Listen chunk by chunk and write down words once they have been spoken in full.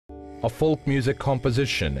a folk music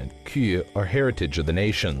composition, and Kyui are heritage of the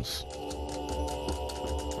nations.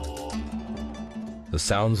 The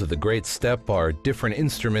sounds of the Great Steppe are different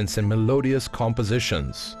instruments and melodious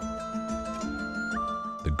compositions.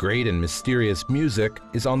 The great and mysterious music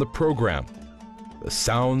is on the program. The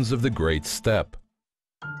sounds of the Great Steppe.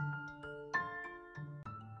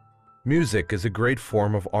 Music is a great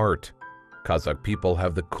form of art. Kazakh people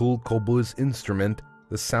have the cool Kobyz instrument.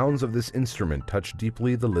 The sounds of this instrument touch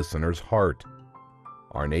deeply the listener's heart.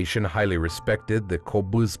 Our nation highly respected the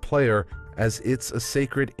Kobyz player as it's a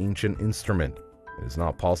sacred ancient instrument. It is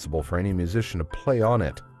not possible for any musician to play on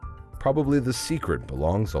it. Probably the secret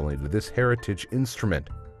belongs only to this heritage instrument.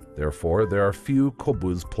 Therefore, there are few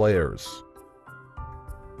Kobyz players.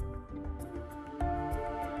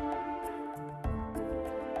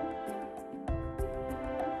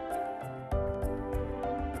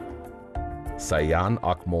 Sayan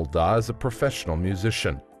Akmolda is a professional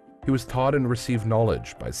musician. He was taught and received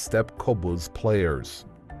knowledge by Steppe Kobyz players.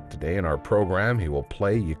 Today in our program, he will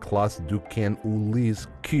play Ykylas Duken Uli's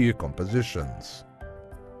Kyui compositions.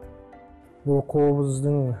 Bu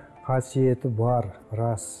Kobyzdың қасиеті бар,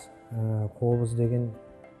 рас. Kobyz деген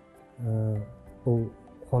бұл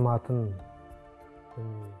қонатын.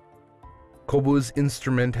 Kobyz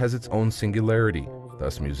instrument has its own singularity.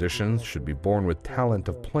 Thus, musicians should be born with talent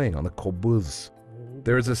of playing on the Kobyz.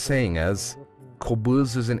 There is a saying as,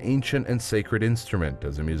 Kobyz is an ancient and sacred instrument,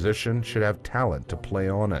 as a musician should have talent to play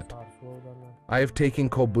on it. I have taken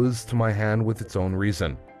Kobyz to my hand with its own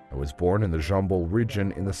reason. I was born in the Jambol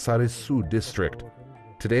region in the Sarısu district.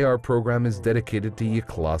 Today our program is dedicated to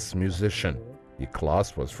Ykylas musician.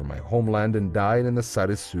 Ykylas was from my homeland and died in the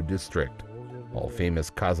Sarısu district. All famous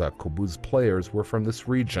Kazakh Kobyz players were from this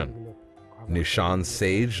region. Nishan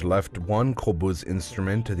Sage left one Kobyz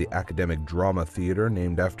instrument to the academic drama theater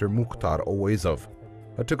named after Mukhtar Ovezov.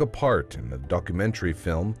 I took a part in the documentary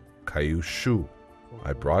film Kyui.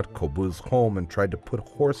 I brought Kobyz home and tried to put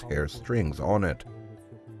horsehair strings on it.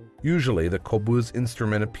 Usually the Kobyz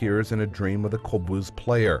instrument appears in a dream of the Kobyz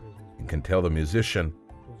player and can tell the musician,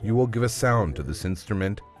 "You will give a sound to this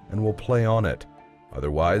instrument and will play on it.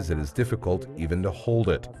 Otherwise it is difficult even to hold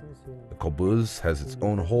it." The Kobyz has its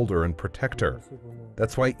own holder and protector.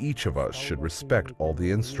 That's why each of us should respect all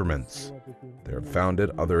the instruments. There have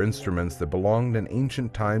founded other instruments that belonged in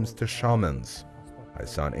ancient times to shamans. I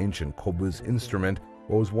saw an ancient Kobyz instrument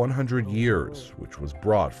that was 100 years, which was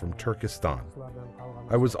brought from Turkestan.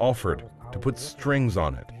 I was offered to put strings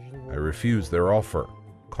on it. I refused their offer.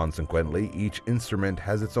 Consequently, each instrument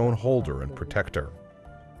has its own holder and protector.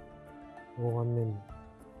 Оған мен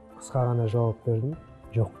қысқа ғана жауап бердім,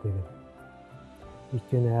 жоқ деген.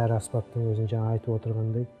 Өйткені әр аспаптың өзін жаңа айтып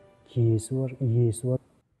отырғандай киесі бар, иесі бар.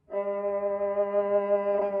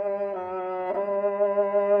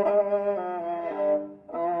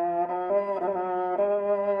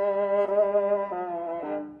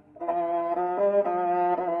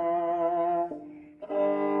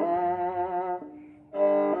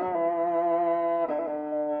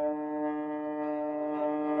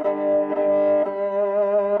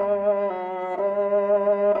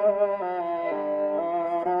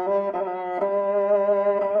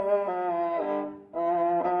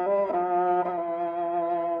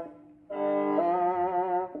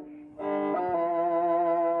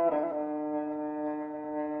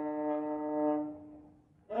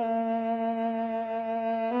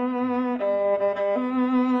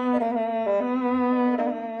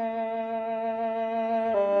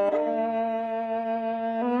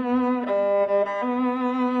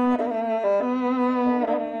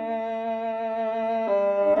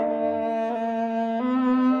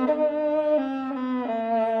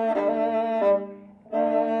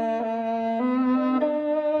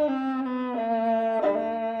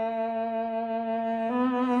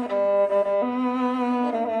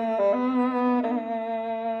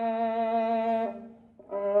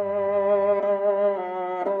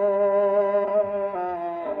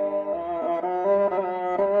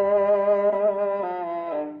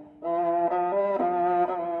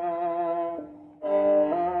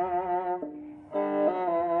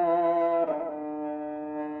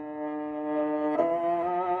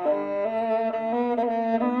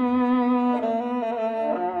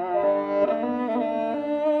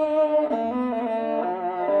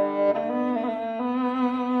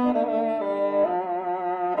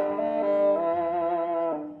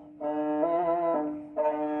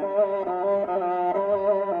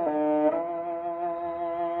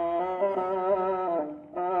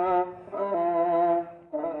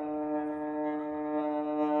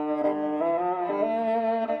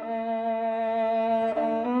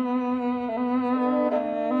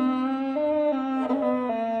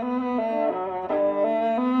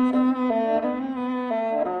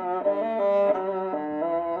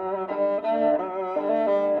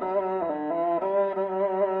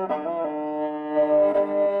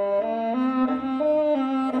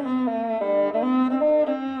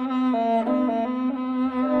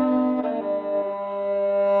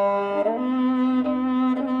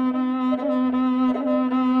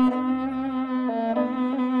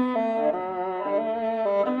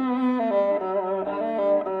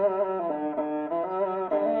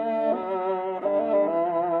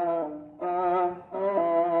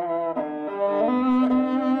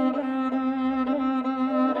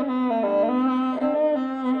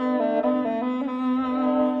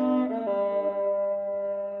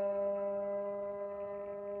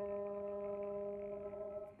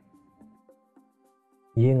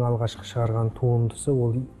 ең алғашқы шығарған туындысы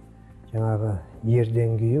ол жаңағы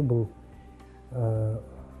Ерден күйі. Бұл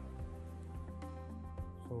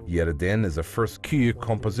Yerden is the first Kyui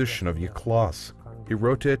composition of Ykylas. He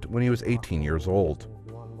wrote it when he was 18 years old.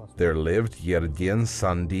 There lived Yerden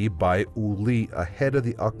Sandi Bay Uli, a head of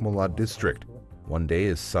the Akmola district. One day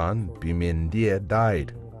his son, Bimindie,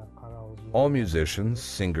 died. All musicians,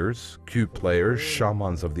 singers, Kyui players,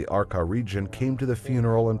 shamans of the Arka region came to the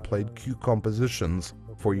funeral and played Kyui compositions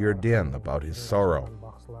for Yerden about his sorrow.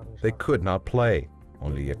 They could not play.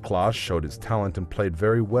 Only Ykylas showed his talent and played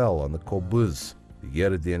very well on the Kobyz, the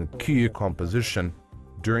Yerden Kyui composition.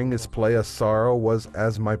 During his play, a sorrow was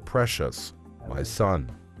as my precious, my son.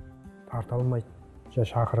 Тарта алмайды,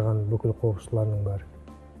 шақырған бүкіл қобызшылардың бәрі.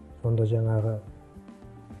 Сонда жаңағы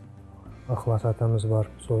Ықылас атамыз бар,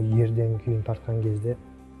 сол Ерден күйін тартқан кезде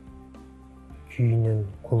күйінен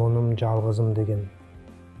құлыным жалғызым деген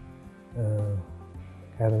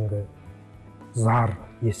кәдімгі зар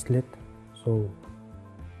естіледі. Сол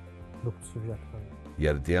бүк түсіп жатқан.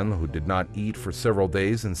 Yerden, who did not eat for several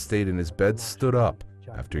days and stayed in his bed, stood up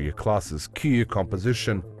after Ykylas's Kyui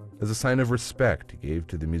composition. As a sign of respect, he gave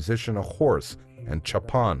to the musician a horse and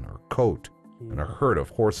chapan, or coat, and a herd of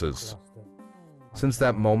horses. Since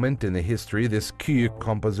that moment in the history, this Kyui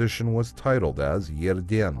composition was titled as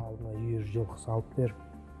Yerden.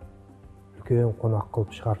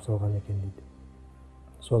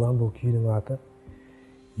 Содан бұл күйдің аты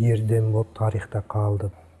Ерден болып тарихта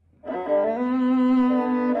қалды.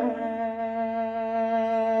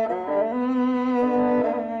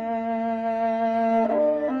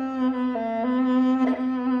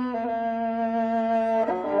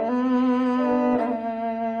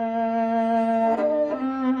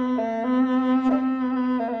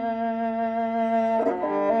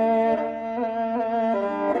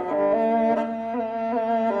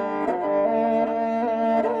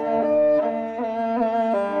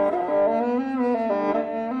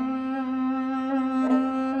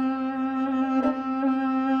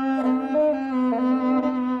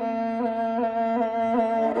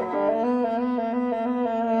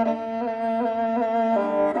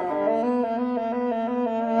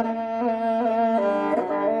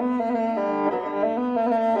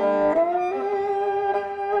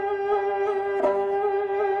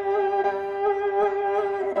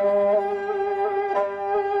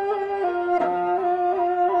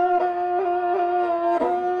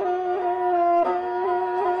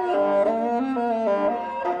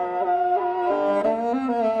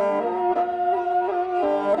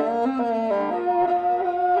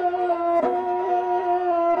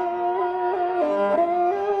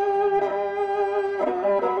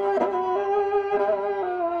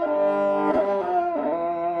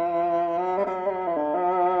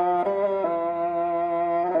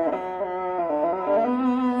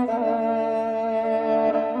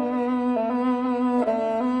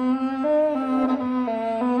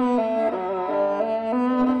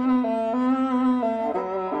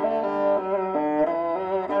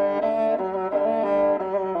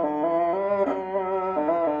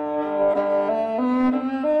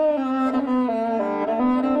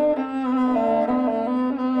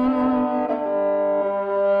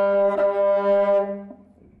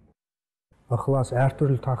 Ықылас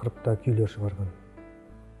әртүрлі тақырыпта күйлер шығарған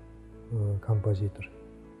композитор.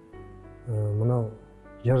 Мынау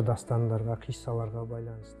жыр дастандарға, қиссаларға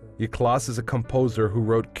байланысты. Ykylas is a composer who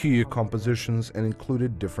wrote Kyui compositions and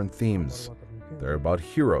included different themes. They're about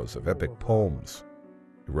heroes of epic poems.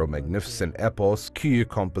 He wrote magnificent epos Kyui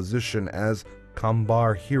composition as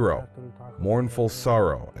Kambar Hero, Mournful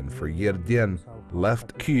Sorrow, and for Yerden,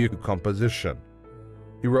 Left Kyui composition.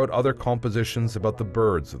 He wrote other compositions about the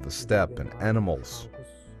birds of the steppe and animals.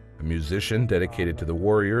 A musician dedicated to the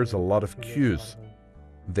warriors, a lot of cues.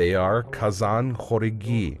 They are Kazan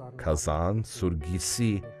Khorigi, Kazan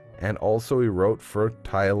Surgisi, and also he wrote for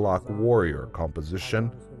Tailak warrior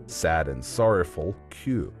composition, Sad and Sorrowful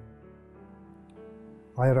Cue.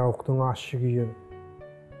 Айрауықтың ащы күйі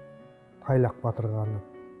Тайлақ батырға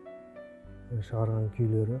шығарған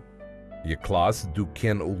күйлері. Ykylas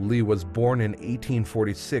Duken Uli was born in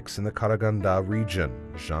 1846 in the Karaganda region,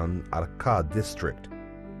 Jan Arka district.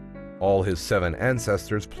 All his 7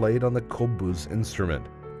 ancestors played on the Kobyz instrument.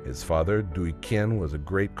 His father, Duken, was a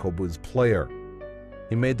great Kobyz player.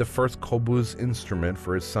 He made the first Kobyz instrument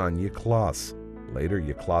for his son, Ykylas. Later,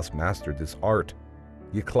 Ykylas mastered this art.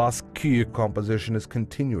 Ykylas' Kyui composition is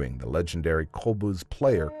continuing the legendary Kobyz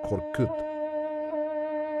player Korkut.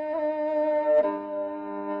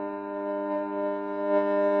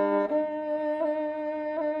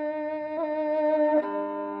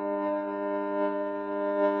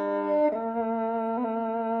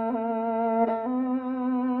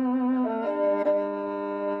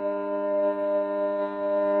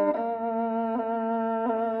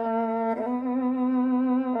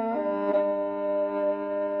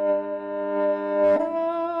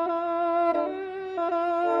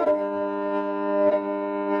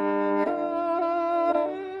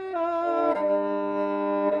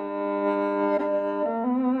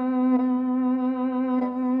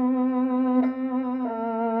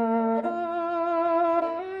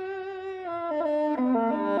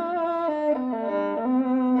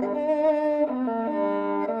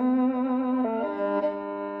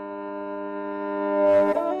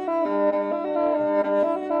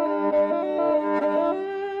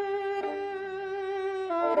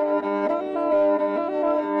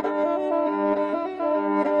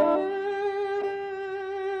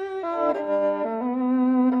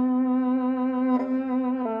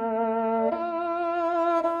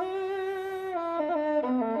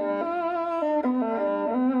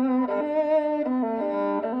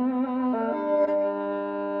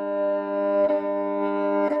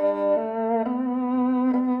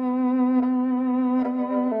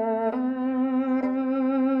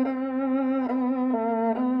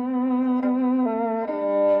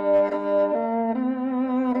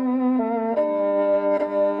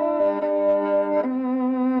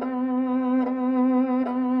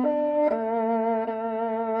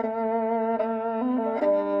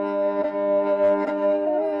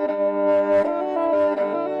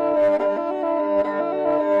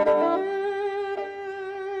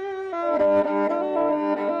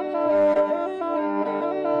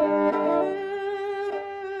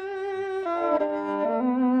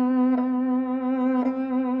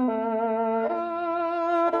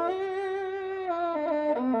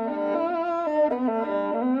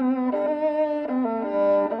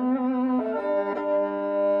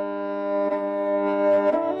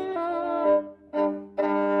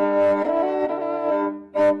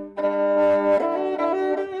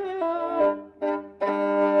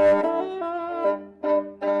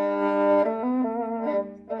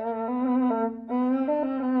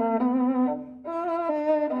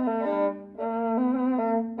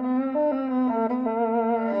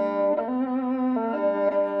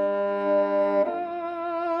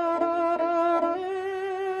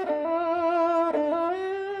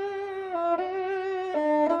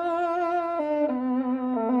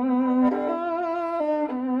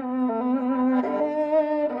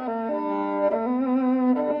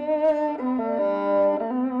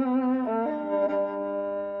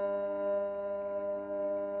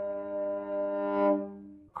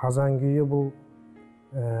 Қазан күйі бұл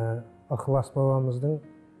Ykylas babamыздың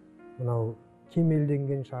мынау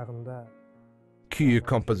кемелденген шағында. Kyui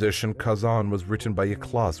composition Kazan was written by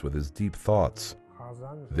Ykylas with his deep thoughts.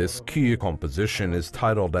 This Kyui composition is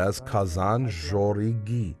titled as Kazan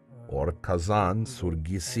Jorigi, or Kazan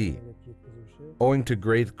Surgisi. Owing to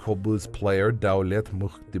great Kobyz player Davlet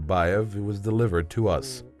Mukhtibayev, it was delivered to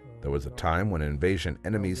us. There was a time when invasion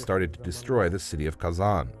enemies started to destroy the city of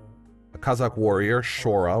Kazan. A Kazakh warrior,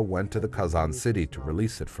 Shora, went to the Kazan city to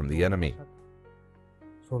release it from the enemy.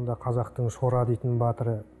 Сонда қазақтың Шора дейтін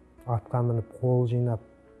батыры атқа мініп қол жинап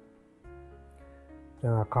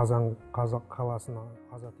Қазақ қаласын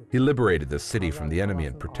азат етті. He liberated the city from the enemy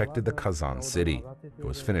and protected the Kazan city. It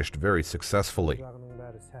was finished very successfully.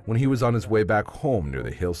 When he was on his way back home near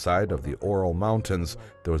the hillside of the Oral Mountains,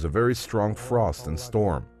 there was a very strong frost and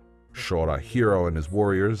storm. Shora, hero, and his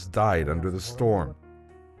warriors died under the storm.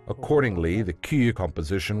 Accordingly, the Kyui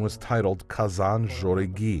composition was titled Kazan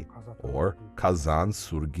Jorigi, or Kazan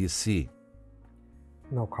Surgisi.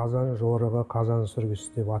 Мынау Қазан жорығы, Қазан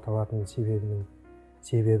сүргісі деп аталатын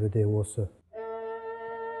себебі де осы.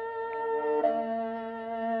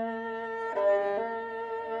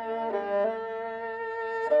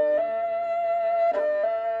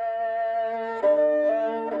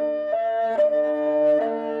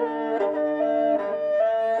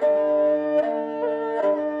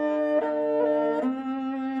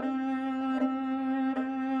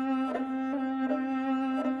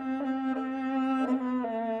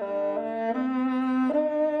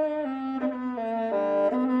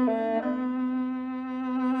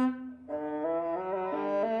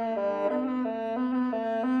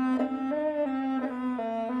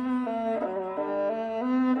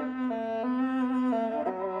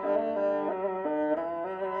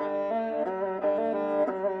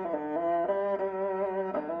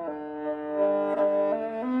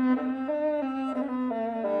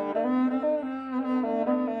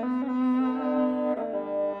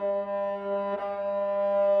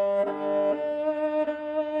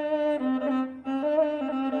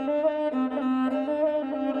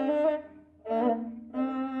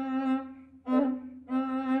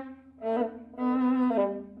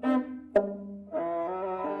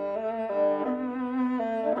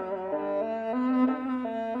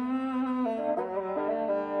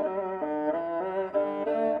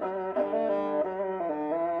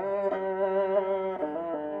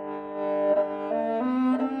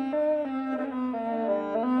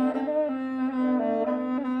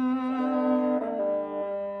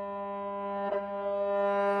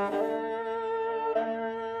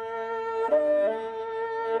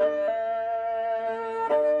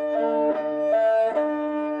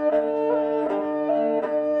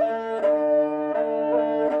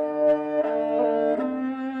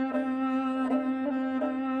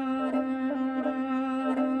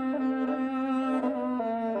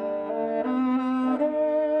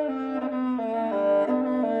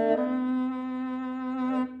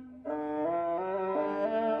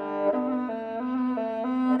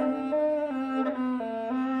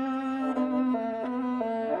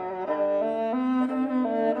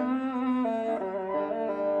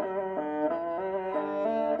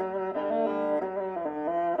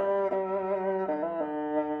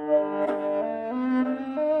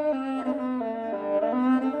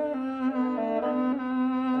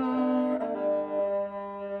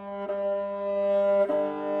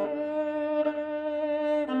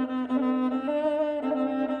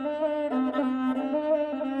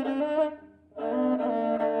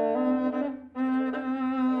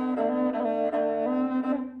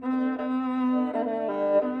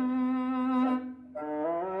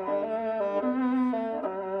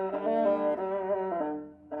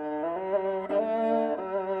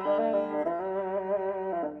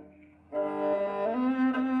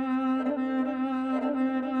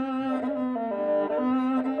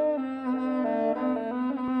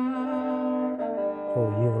 Сол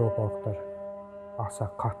европалықтар аса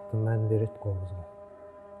қатты мән береді Kobyzға.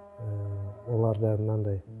 Оларда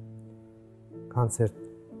мынандай концерт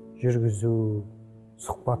жүргізу,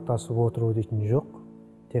 сұхбаттасып отыру дейтін жоқ.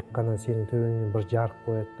 Тек қана сенің төбеңнен бір жарық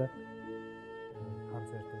қояды да.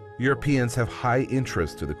 Europeans have high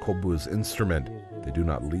interest to the Kobyz instrument. They do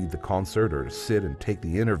not lead the concert or sit and take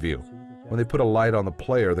the interview. When they put a light on the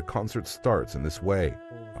player, the concert starts in this way.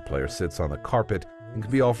 A player sits on the carpet and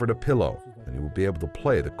can be offered a pillow, and he will be able to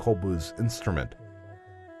play the Kobyz instrument.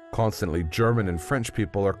 Constantly, German and French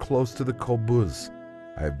people are close to the Kobyz.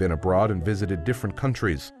 I have been abroad and visited different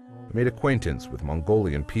countries. I made acquaintance with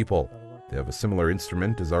Mongolian people. They have a similar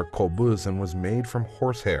instrument as our Kobyz and was made from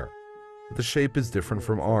horsehair. The shape is different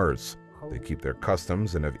from ours. They keep their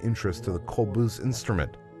customs and have interest to the Kobyz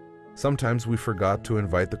instrument. Sometimes we forgot to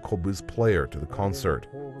invite the Kobyz player to the concert.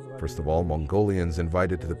 First of all, Mongolians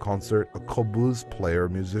invited to the concert a Kobyz player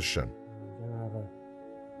musician.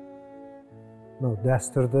 No,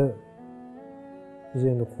 dәстүрді biz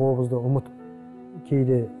endi Kobyz'da unutup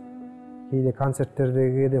кейде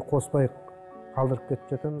концерттерге де қоспай қалдырып кетіп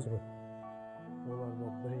жатамыз ғой.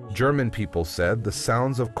 German people said the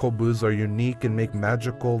sounds of Kobyz are unique and make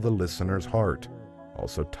magical the listener's heart.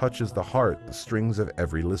 Also touches the heart, the strings of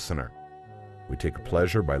every listener. We take a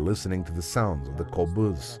pleasure by listening to the sounds of the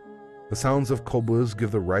Kobyz. The sounds of Kobyz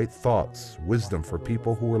give the right thoughts, wisdom for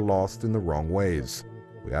people who were lost in the wrong ways.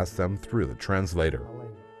 We ask them through the translator.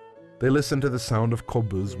 They listen to the sound of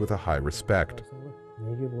Kobyz with a high respect.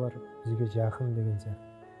 Неге бұлар бізге жақын деген сияқты.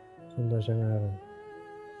 Сонда жаңағы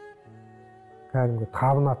кәдімгі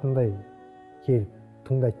табынатындай келіп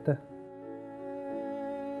тыңдайды да.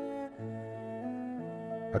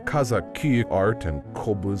 A Kazakh Kyui art and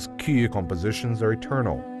Kobyz Kyui compositions are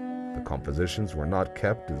eternal. The compositions were not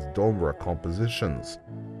kept as Domra compositions.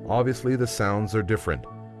 Obviously, the sounds are different.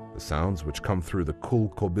 The sounds which come through the cool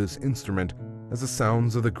Kobyz instrument as the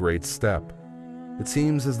sounds of the great steppe. It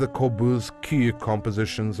seems as the Kobyz Kyui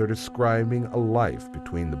compositions are describing a life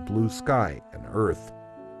between the blue sky and earth.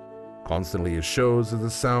 Constantly it shows that the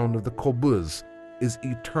sound of the Kobyz is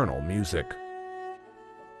eternal music.